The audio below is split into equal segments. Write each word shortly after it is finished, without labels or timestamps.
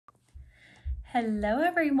Hello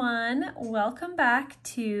everyone, welcome back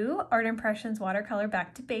to Art Impressions Watercolor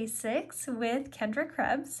Back to Basics with Kendra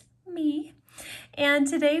Krebs, me. And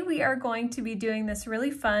today we are going to be doing this really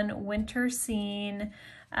fun winter scene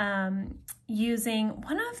using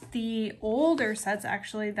one of the older sets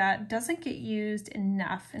actually that doesn't get used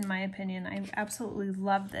enough in my opinion. I absolutely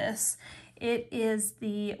love this. It is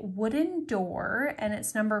the wooden door and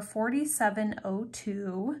it's number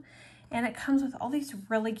 4702. And it comes with all these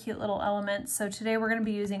really cute little elements. So today we're going to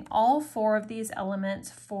be using all 4 of these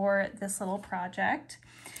elements for this little project.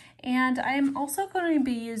 And I am also going to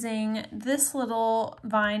be using this little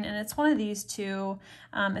vine, and it's one of these two.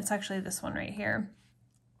 It's actually this one right here.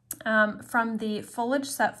 From the Foliage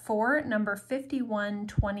Set 4, number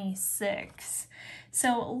 5126.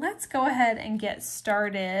 So let's go ahead and get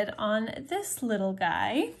started on this little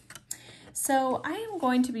guy. So I am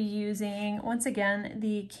going to be using, once again,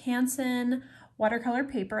 the Canson watercolor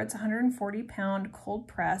paper. It's 140 pound cold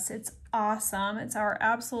press. It's awesome. It's our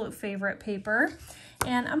absolute favorite paper.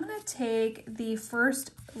 And I'm going to take the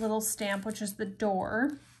first little stamp, which is the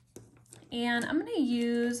door, and I'm going to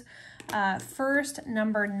use first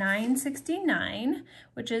number 969,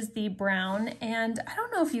 which is the brown. And I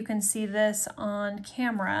don't know if you can see this on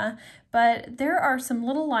camera, but there are some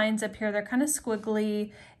little lines up here. They're kind of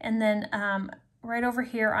squiggly. And then right over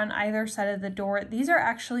here on either side of the door, these are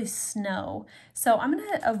actually snow. So I'm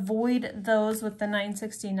going to avoid those with the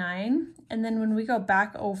 969. And then when we go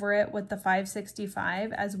back over it with the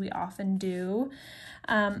 565, as we often do,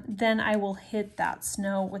 then I will hit that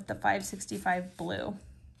snow with the 565 blue.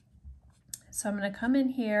 So I'm going to come in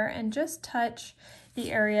here and just touch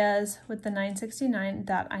the areas with the 969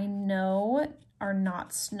 that I know are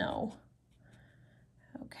not snow.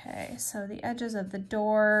 Okay, so the edges of the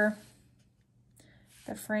door,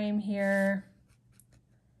 the frame here,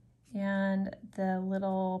 and the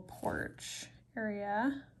little porch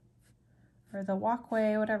area, or the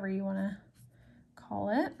walkway, whatever you want to call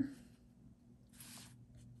it.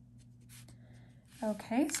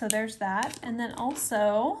 Okay, so there's that. And then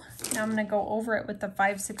also, now I'm going to go over it with the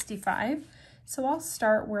 565. So I'll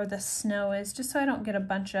start where the snow is, just so I don't get a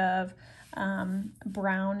bunch of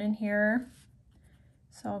brown in here.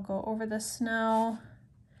 So I'll go over the snow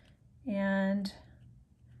and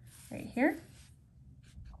right here.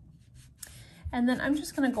 And then I'm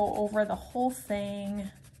just going to go over the whole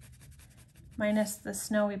thing, minus the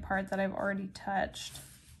snowy part that I've already touched.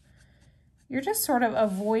 You're just sort of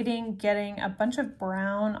avoiding getting a bunch of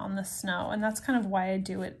brown on the snow, and that's kind of why I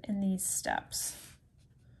do it in these steps.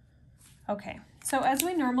 Okay, so as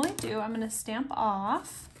we normally do, I'm going to stamp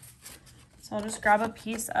off. So I'll just grab a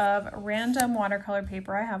piece of random watercolor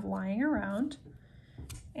paper I have lying around,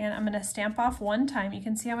 and I'm going to stamp off one time. You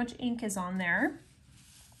can see how much ink is on there.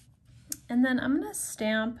 And then I'm going to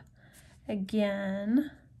stamp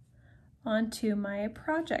again onto my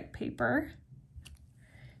project paper.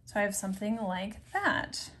 So I have something like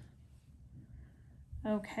that.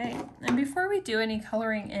 Okay, and before we do any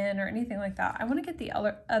coloring in or anything like that, I want to get the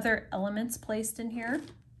other elements placed in here.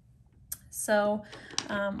 So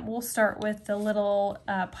we'll start with the little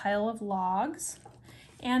pile of logs.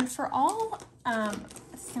 And for all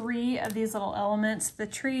 3 of these little elements, the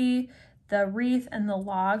tree, the wreath, and the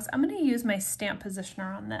logs, I'm going to use my stamp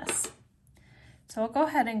positioner on this. So I'll go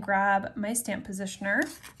ahead and grab my stamp positioner.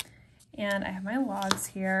 And I have my logs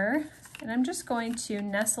here, and I'm just going to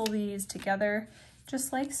nestle these together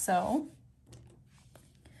just like so.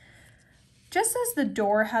 Just as the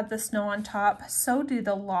door had the snow on top, so do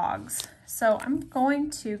the logs. So I'm going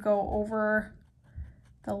to go over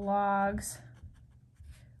the logs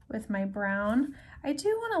with my brown. I do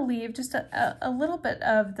want to leave just a little bit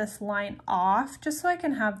of this line off, just so I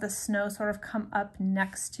can have the snow sort of come up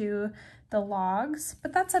next to the logs,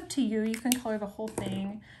 but that's up to you. You can color the whole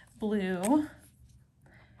thing blue.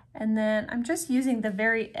 And then I'm just using the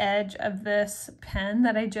very edge of this pen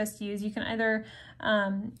that I just used. You can either,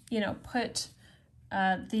 you know, put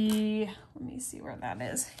let me see where that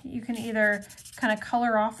is. You can either kind of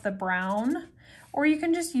color off the brown, or you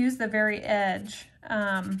can just use the very edge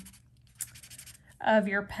of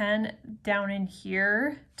your pen down in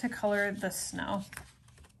here to color the snow.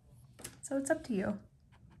 So it's up to you.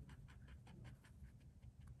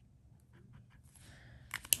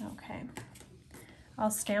 Okay, I'll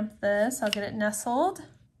stamp this, I'll get it nestled,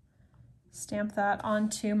 stamp that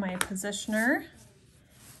onto my positioner,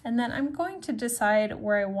 and then I'm going to decide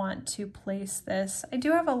where I want to place this. I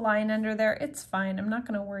do have a line under there, it's fine, I'm not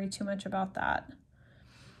going to worry too much about that.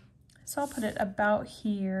 So I'll put it about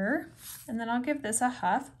here, and then I'll give this a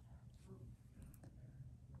huff,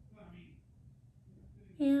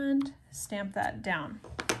 and stamp that down.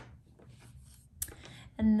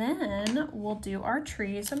 And then we'll do our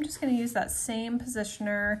tree. So I'm just going to use that same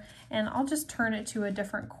positioner and I'll just turn it to a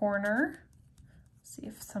different corner. See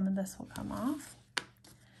if some of this will come off.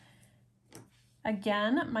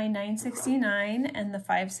 Again, my 969 and the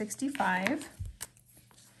 565.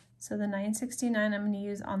 So the 969 I'm going to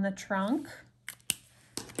use on the trunk.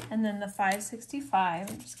 And then the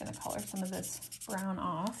 565, I'm just going to color some of this brown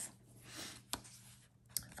off.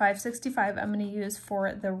 565 I'm going to use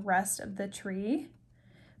for the rest of the tree.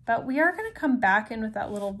 But we are going to come back in with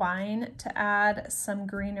that little vine to add some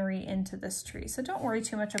greenery into this tree. So don't worry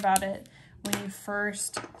too much about it when you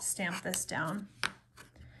first stamp this down.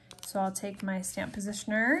 So I'll take my stamp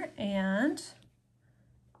positioner and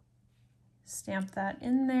stamp that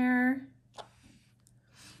in there.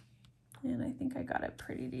 And I think I got it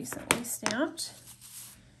pretty decently stamped.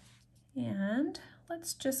 And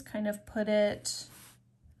let's just kind of put it,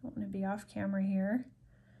 I don't want to be off camera here.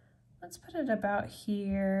 Let's put it about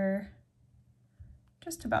here.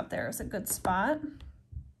 Just about there is a good spot.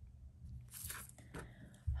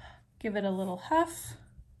 Give it a little huff.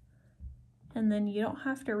 And then you don't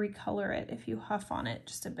have to recolor it if you huff on it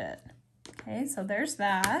just a bit. Okay, so there's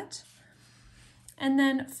that. And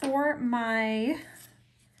then for my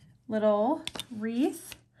little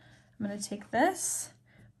wreath, I'm going to take this,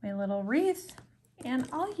 my little wreath, and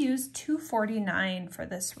I'll use 249 for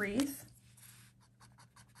this wreath.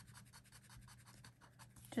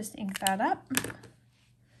 Just ink that up,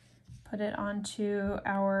 put it onto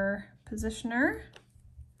our positioner,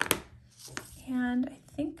 and I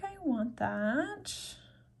think I want that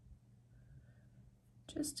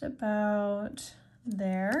just about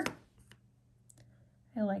there.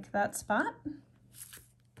 I like that spot.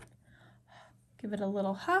 Give it a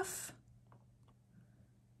little huff,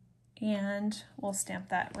 and we'll stamp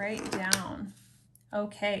that right down.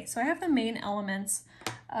 Okay, so I have the main elements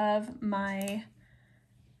of my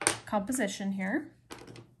composition here.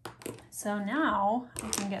 So now I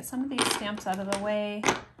can get some of these stamps out of the way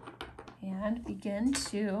and begin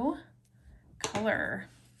to color.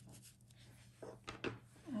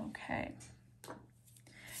 Okay.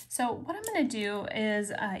 So what I'm going to do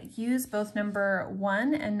is use both number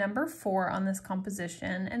 1 and number 4 on this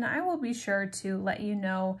composition, and I will be sure to let you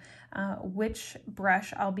know which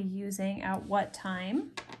brush I'll be using at what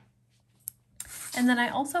time. And then I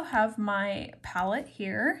also have my palette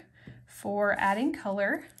here for adding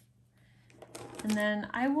color. And then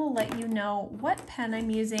I will let you know what pen I'm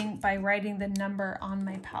using by writing the number on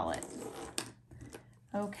my palette.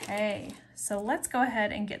 Okay, so let's go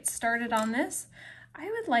ahead and get started on this. I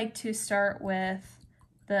would like to start with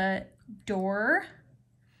the door.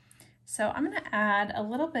 So I'm going to add a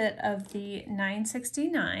little bit of the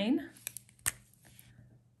 969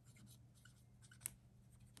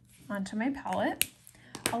 onto my palette,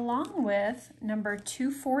 along with number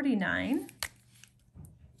 249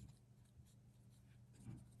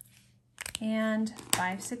 and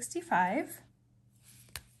 565.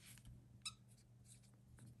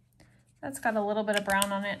 That's got a little bit of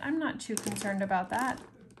brown on it. I'm not too concerned about that.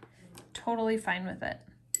 Totally fine with it.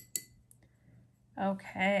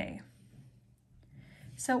 Okay.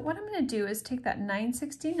 So what I'm going to do is take that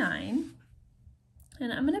 969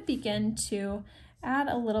 and I'm going to begin to add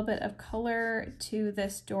a little bit of color to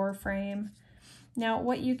this door frame. Now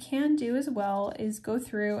what you can do as well is go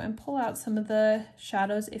through and pull out some of the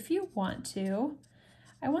shadows if you want to.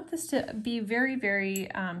 I want this to be very, very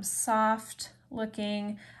soft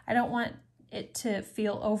looking. I don't want it to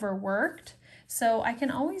feel overworked, so I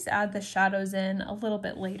can always add the shadows in a little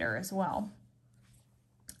bit later as well.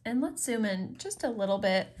 And let's zoom in just a little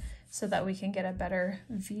bit so that we can get a better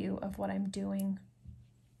view of what I'm doing.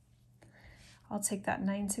 I'll take that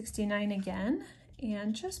 969 again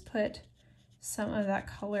and just put some of that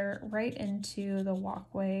color right into the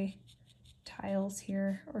walkway tiles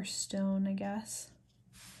here, or stone, I guess.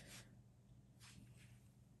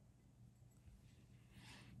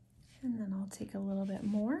 And then I'll take a little bit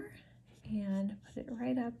more and put it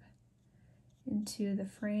right up into the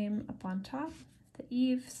frame up on top, the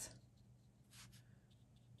eaves.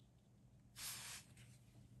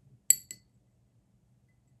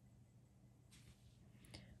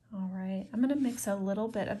 All right, I'm gonna mix a little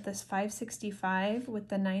bit of this 565 with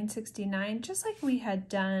the 969, just like we had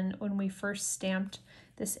done when we first stamped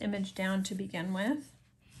this image down to begin with.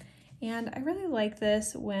 And I really like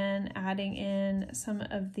this when adding in some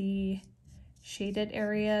of the shaded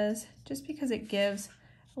areas, just because it gives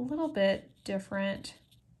a little bit different,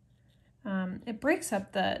 it breaks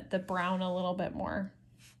up the brown a little bit more.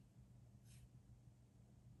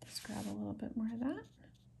 Just grab a little bit more of that.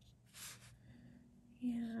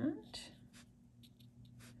 And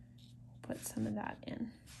put some of that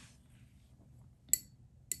in.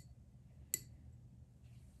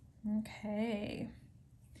 Okay,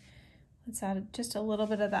 let's add just a little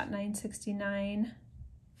bit of that 969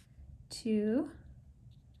 to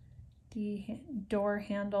the door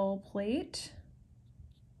handle plate.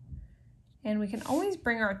 And we can always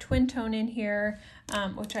bring our twin tone in here,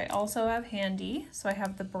 which I also have handy. So I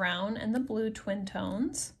have the brown and the blue twin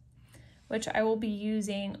tones, which I will be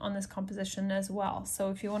using on this composition as well. So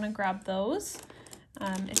if you want to grab those,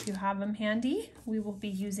 if you have them handy, we will be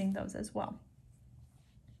using those as well.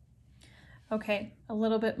 Okay, a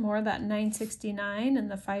little bit more of that 969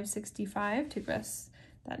 and the 565 to give us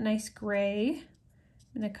that nice gray.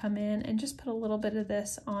 I'm going to come in and just put a little bit of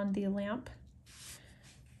this on the lamp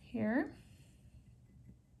here.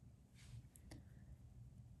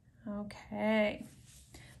 Okay,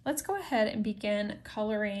 let's go ahead and begin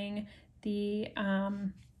coloring the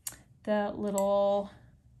little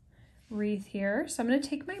wreath here. So I'm going to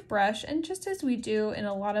take my brush, and just as we do in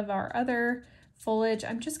a lot of our other foliage,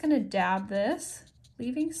 I'm just going to dab this,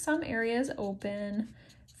 leaving some areas open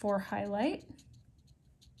for highlight.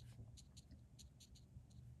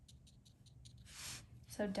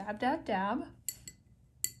 So dab, dab, dab.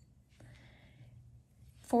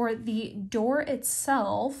 For the door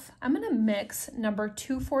itself, I'm going to mix number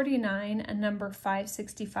 249 and number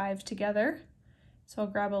 565 together. So I'll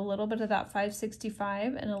grab a little bit of that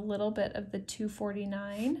 565 and a little bit of the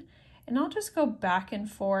 249. And I'll just go back and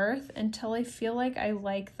forth until I feel like I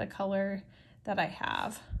like the color that I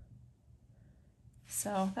have.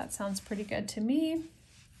 So that sounds pretty good to me.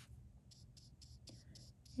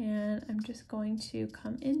 And I'm just going to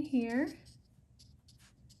come in here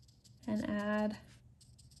and add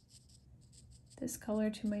this color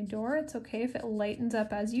to my door. It's okay if it lightens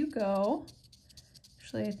up as you go.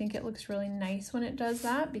 Actually, I think it looks really nice when it does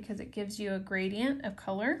that because it gives you a gradient of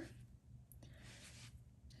color.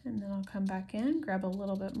 And then I'll come back in, grab a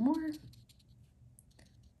little bit more.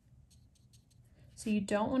 So you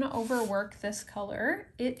don't want to overwork this color.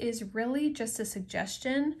 It is really just a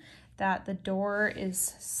suggestion that the door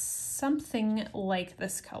is something like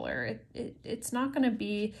this color. It's not going to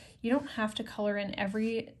be, you don't have to color in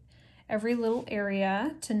every little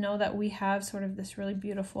area to know that we have sort of this really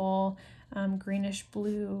beautiful greenish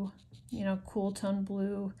blue, cool tone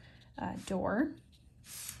blue door.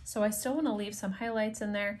 So I still want to leave some highlights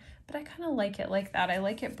in there, but I kind of like it like that. I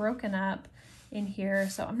like it broken up in here,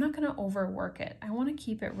 so I'm not going to overwork it. I want to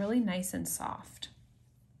keep it really nice and soft.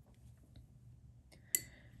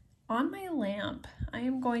 On my lamp, I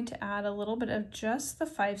am going to add a little bit of just the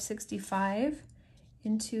 565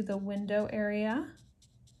 into the window area.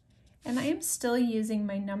 And I am still using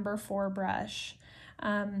my number 4 brush.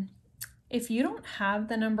 If you don't have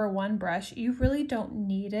the number 1 brush, you really don't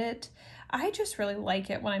need it. I just really like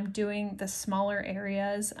it when I'm doing the smaller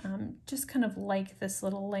areas, just kind of like this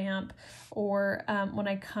little lamp, or when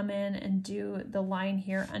I come in and do the line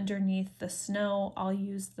here underneath the snow, I'll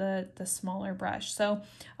use the smaller brush. So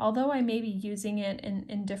although I may be using it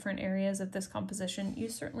in different areas of this composition, you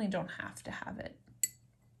certainly don't have to have it.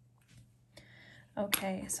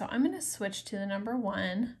 Okay, so I'm going to switch to the number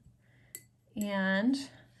 1 and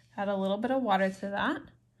add a little bit of water to that.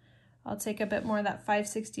 I'll take a bit more of that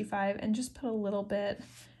 565 and just put a little bit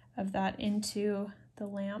of that into the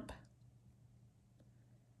lamp.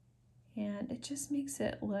 And it just makes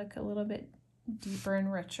it look a little bit deeper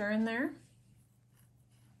and richer in there.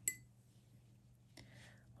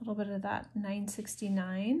 A little bit of that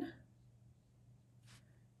 969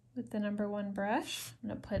 with the number 1 brush. I'm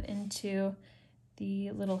going to put into the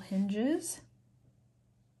little hinges.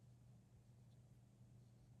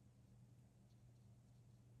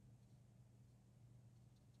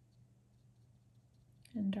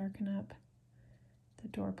 And darken up the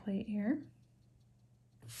door plate here.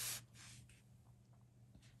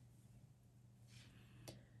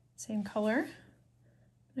 Same color.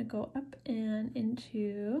 I'm going to go up and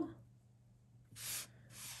into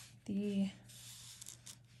the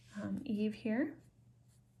eave here,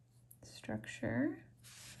 structure.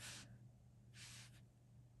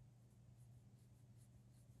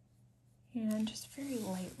 And just very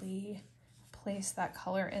lightly place that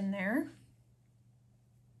color in there.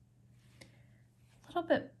 A little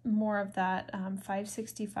bit more of that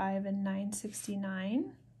 565 and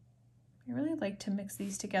 969. I really like to mix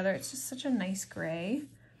these together. It's just such a nice gray.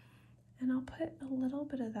 And I'll put a little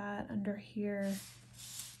bit of that under here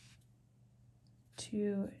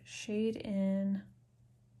to shade in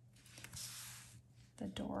the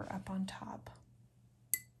door up on top.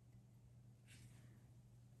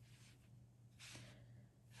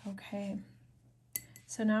 Okay,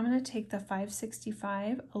 So now I'm going to take the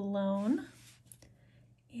 565 alone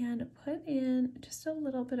and put in just a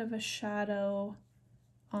little bit of a shadow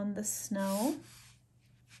on the snow,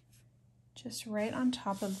 just right on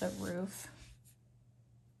top of the roof.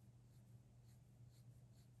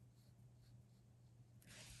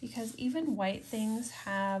 Because even white things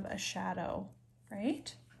have a shadow,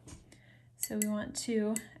 right? So we want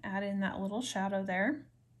to add in that little shadow there.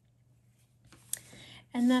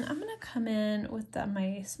 And then I'm going to come in with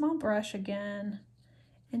my small brush again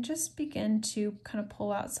and just begin to kind of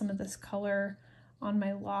pull out some of this color on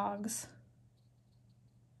my logs.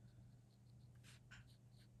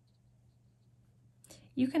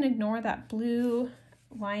 You can ignore that blue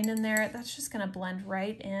line in there. That's just going to blend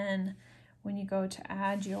right in when you go to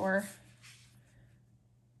add your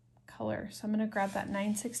color. So I'm going to grab that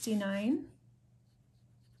 969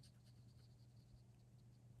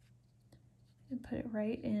 and put it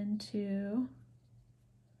right into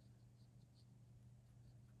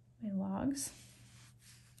my logs.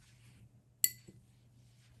 I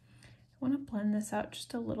want to blend this out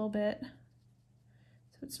just a little bit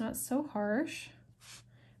so it's not so harsh,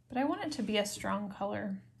 but I want it to be a strong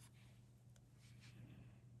color.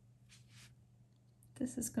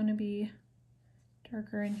 This is going to be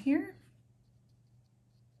darker in here,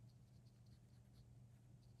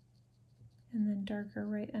 and then darker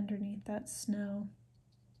right underneath that snow.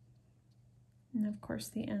 And of course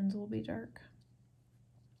the ends will be dark.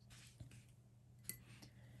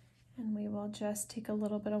 And we will just take a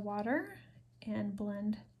little bit of water and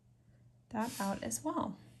blend that out as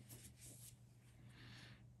well.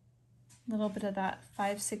 A little bit of that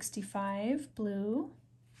 565 blue.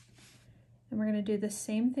 And we're going to do the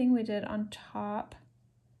same thing we did on top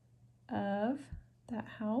of that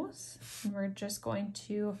house. And we're just going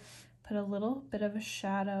to put a little bit of a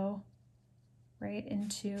shadow right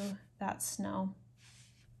into that snow.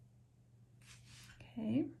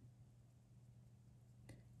 Okay.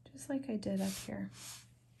 Just like I did up here.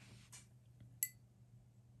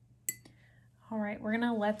 All right, we're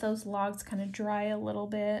gonna let those logs kind of dry a little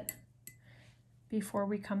bit before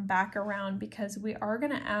we come back around, because we're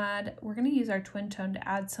gonna use our twin tone to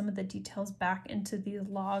add some of the details back into these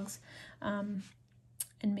logs and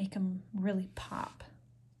make them really pop.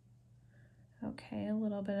 Okay, a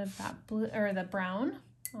little bit of that blue or the brown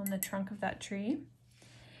on the trunk of that tree.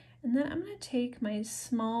 And then I'm going to take my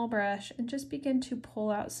small brush and just begin to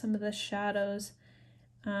pull out some of the shadows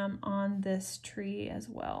on this tree as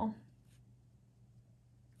well.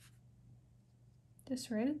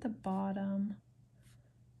 Just right at the bottom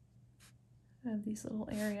of these little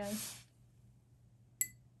areas.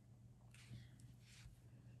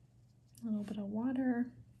 A little bit of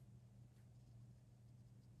water.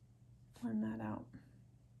 Blend that out.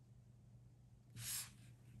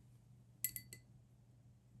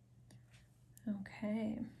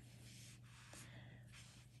 Okay.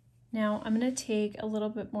 Now I'm going to take a little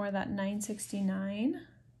bit more of that 969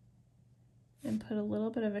 and put a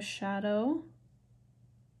little bit of a shadow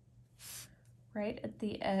right at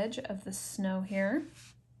the edge of the snow here,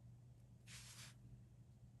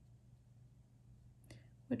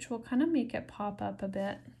 which will kind of make it pop up a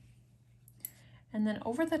bit. And then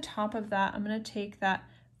over the top of that, I'm going to take that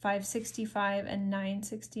 565 and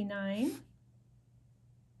 969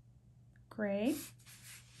 gray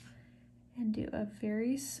and do a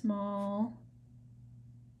very small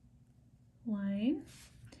line.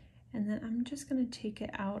 And then I'm just going to take it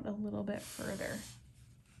out a little bit further.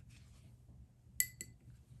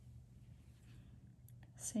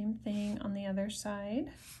 Same thing on the other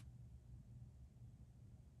side.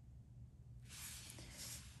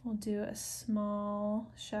 We'll do a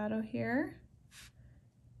small shadow here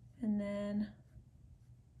and then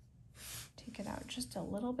take it out just a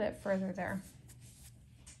little bit further there.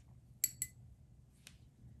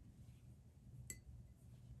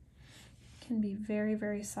 It can be very,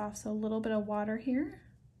 very soft, so a little bit of water here.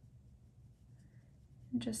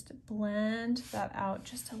 And just blend that out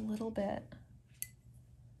just a little bit.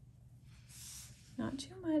 Not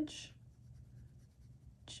too much.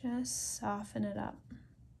 Just soften it up.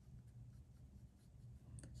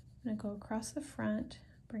 I'm going to go across the front,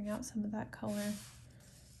 bring out some of that color,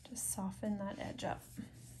 just soften that edge up.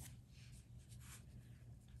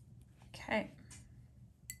 Okay.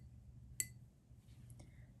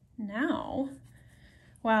 Now,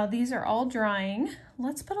 while these are all drying,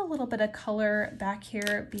 let's put a little bit of color back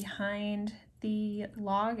here behind the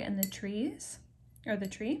log and the trees, or the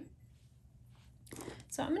tree.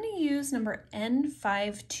 So I'm going to use number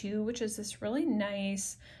N52, which is this really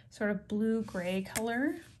nice sort of blue-gray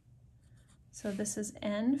color. So this is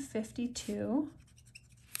N52,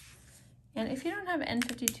 And if you don't have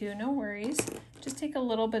N52, no worries. Just take a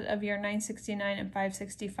little bit of your 969 and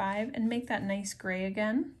 565 and make that nice gray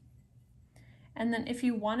again. And then if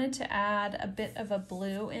you wanted to add a bit of a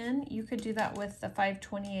blue in, you could do that with the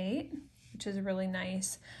 528, which is really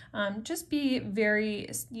nice. Just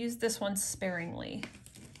use this one sparingly.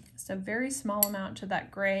 Just a very small amount to that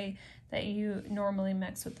gray that you normally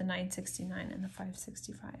mix with the 969 and the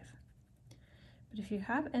 565. But if you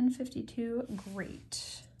have N52,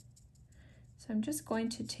 great. So I'm just going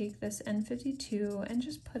to take this N52 and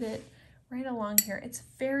just put it right along here. It's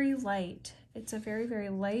very light. It's a very, very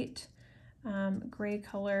light gray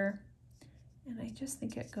color, and I just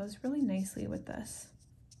think it goes really nicely with this.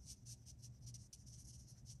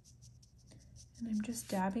 And I'm just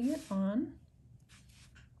dabbing it on,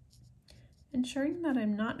 ensuring that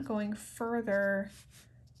I'm not going further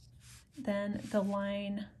than the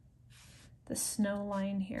line, the snow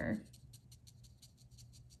line here.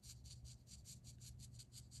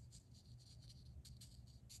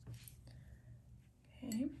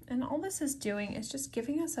 Okay, and all this is doing is just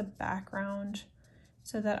giving us a background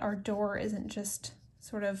so that our door isn't just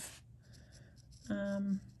sort of,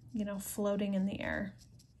 you know, floating in the air.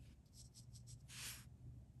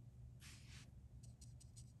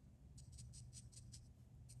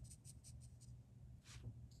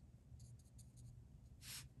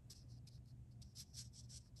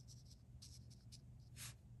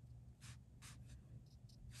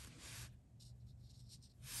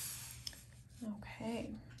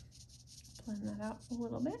 Okay, blend that out a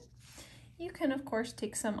little bit. You can, of course,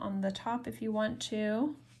 take some on the top if you want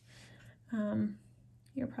to.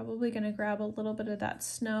 You're probably going to grab a little bit of that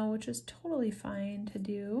snow, which is totally fine to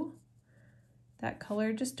do. That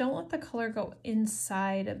color, just don't let the color go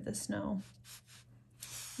inside of the snow.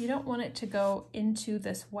 You don't want it to go into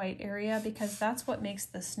this white area because that's what makes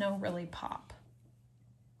the snow really pop.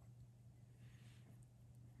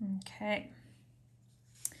 Okay.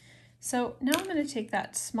 So now I'm going to take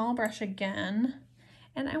that small brush again,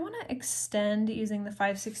 and I want to extend using the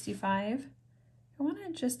 565. I want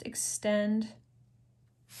to just extend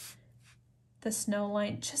the snow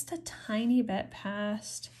line just a tiny bit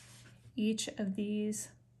past each of these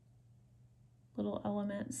little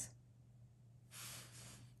elements.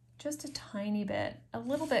 Just a tiny bit. A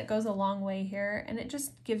little bit goes a long way here, and it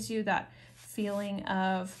just gives you that feeling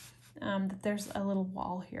of that there's a little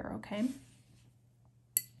wall here, okay?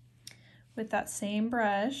 With that same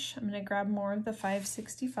brush, I'm going to grab more of the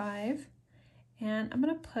 565, and I'm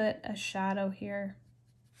going to put a shadow here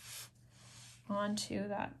onto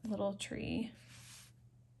that little tree.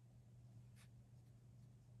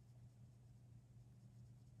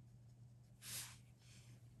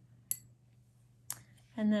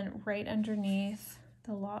 And then right underneath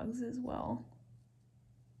the logs as well.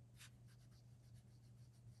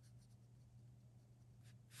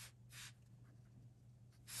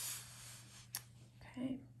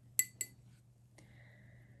 Okay.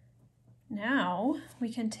 Now we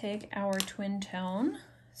can take our twin tone.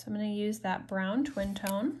 So I'm going to use that brown twin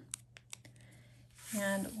tone,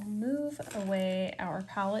 and we'll move away our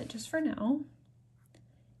palette just for now.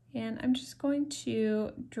 And I'm just going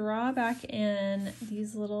to draw back in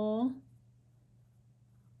these little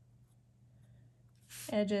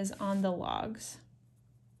edges on the logs.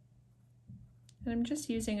 And I'm just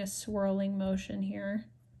using a swirling motion here.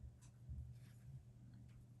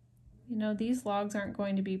 You know, these logs aren't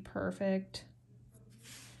going to be perfect.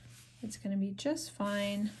 It's going to be just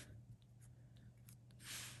fine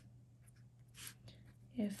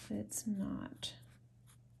if it's not.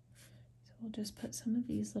 So we'll just put some of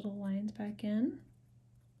these little lines back in.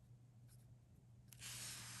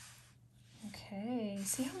 Okay,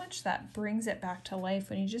 see how much that brings it back to life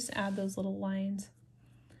when you just add those little lines.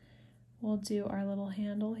 We'll do our little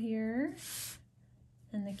handle here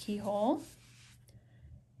and the keyhole.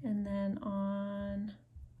 And then on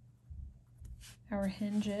our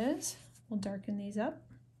hinges, we'll darken these up.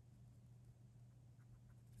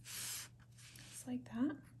 Just like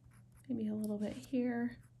that. Maybe a little bit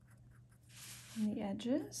here on the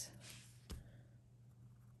edges.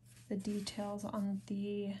 The details on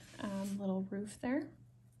the little roof there.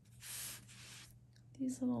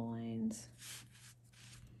 These little lines.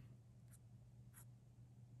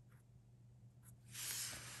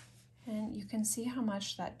 And you can see how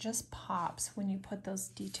much that just pops when you put those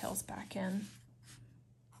details back in.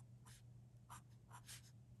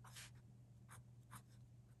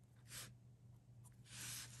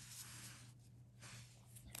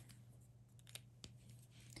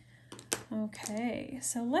 Okay,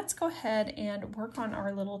 so let's go ahead and work on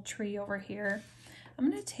our little tree over here. I'm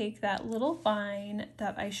going to take that little vine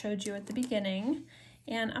that I showed you at the beginning,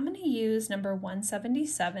 And I'm going to use number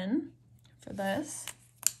 177 for this.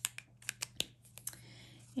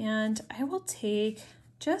 And I will take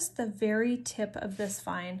just the very tip of this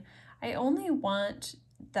vine. I only want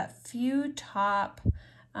that few top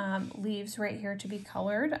leaves right here to be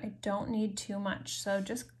colored. I don't need too much, so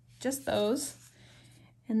just those.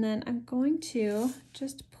 And then I'm going to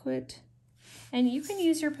just put, and you can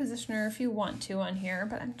use your positioner if you want to on here,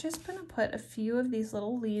 but I'm just going to put a few of these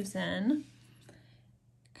little leaves in,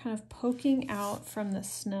 kind of poking out from the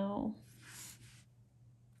snow.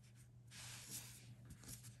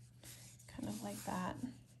 Kind of like that.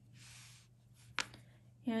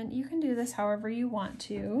 And you can do this however you want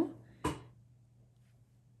to.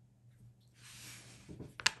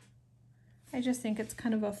 I just think it's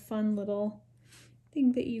kind of a fun little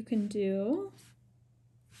thing that you can do.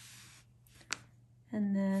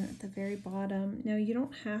 And then at the very bottom, now you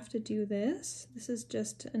don't have to do this. This is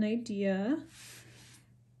just an idea.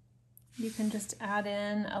 You can just add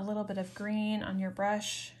in a little bit of green on your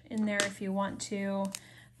brush in there if you want to.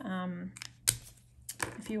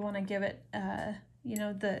 If you want to give it, you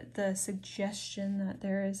know, the suggestion that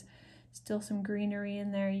there is still some greenery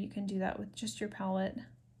in there, you can do that with just your palette.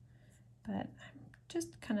 But I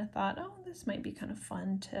just kind of thought, oh, this might be kind of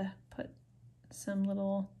fun to put some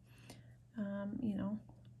little, you know,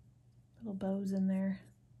 little bows in there.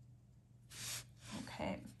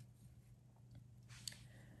 Okay.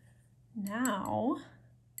 Now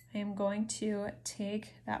I am going to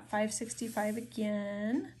take that 565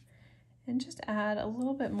 again and just add a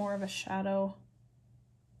little bit more of a shadow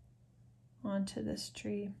onto this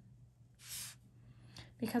tree.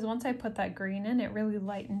 Because once I put that green in, it really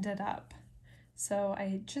lightened it up. So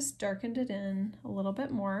I just darkened it in a little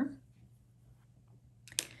bit more.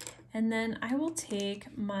 And then I will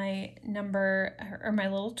take my number, or my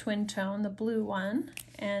little twin tone, the blue one,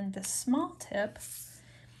 and the small tip,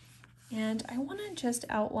 and I want to just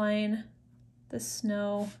outline the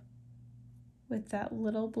snow with that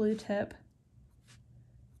little blue tip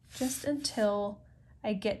just until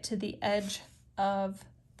I get to the edge of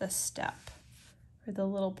the step or the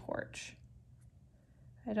little porch.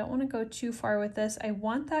 I don't want to go too far with this. I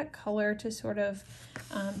want that color to sort of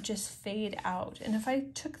just fade out. And if I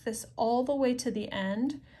took this all the way to the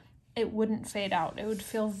end, it wouldn't fade out. It would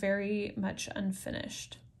feel very much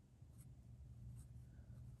unfinished.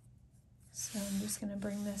 So I'm just going to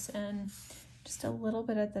bring this in just a little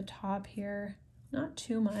bit at the top here, not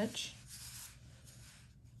too much.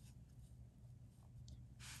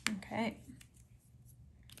 Okay.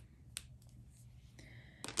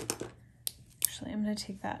 Actually, I'm going to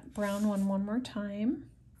take that brown one more time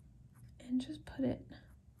and just put it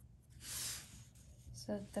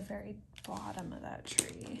so at the very bottom of that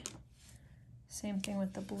tree. Same thing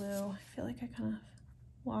with the blue. I feel like I kind of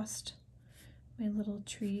lost my little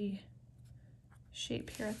tree shape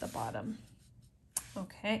here at the bottom.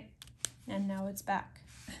 Okay, and now it's back.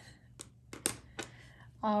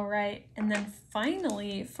 All right, and then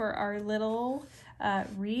finally for our little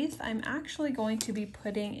wreath, I'm actually going to be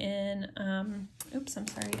putting in, oops, I'm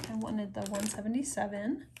sorry, I wanted the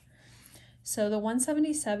 177. So the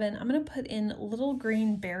 177, I'm going to put in little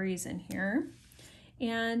green berries in here.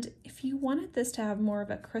 And if you wanted this to have more of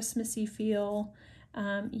a Christmassy feel,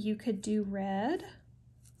 you could do red.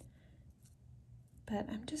 But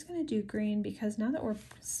I'm just going to do green because now that we're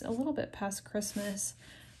a little bit past Christmas,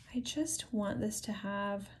 I just want this to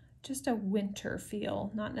have just a winter feel,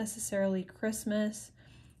 not necessarily Christmas,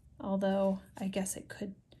 although I guess it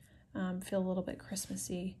could feel a little bit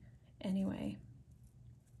Christmassy anyway.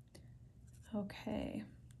 Okay.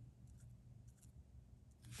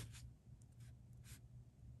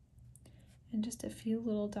 And just a few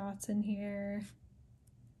little dots in here.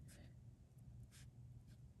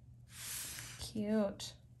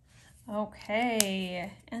 Cute.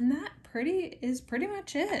 Okay, and that is pretty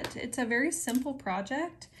much it. It's a very simple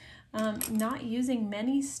project, not using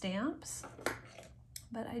many stamps,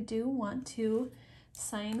 but I do want to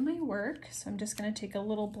sign my work. So I'm just going to take a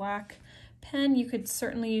little black pen. You could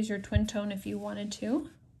certainly use your twin tone if you wanted to,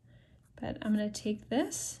 but I'm going to take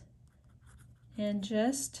this and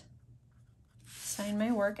just sign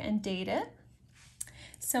my work and date it.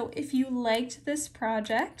 So if you liked this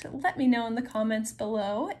project, let me know in the comments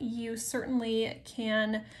below. You certainly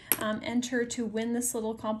can enter to win this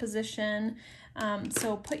little composition.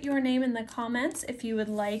 So put your name in the comments if you would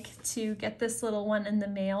like to get this little one in the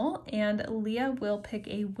mail, and Leah will pick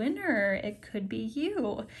a winner. It could be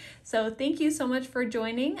you. So thank you so much for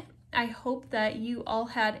joining. I hope that you all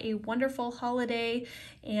had a wonderful holiday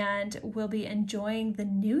and will be enjoying the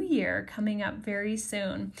new year coming up very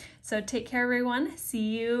soon. So take care, everyone.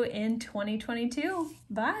 See you in 2022.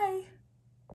 Bye.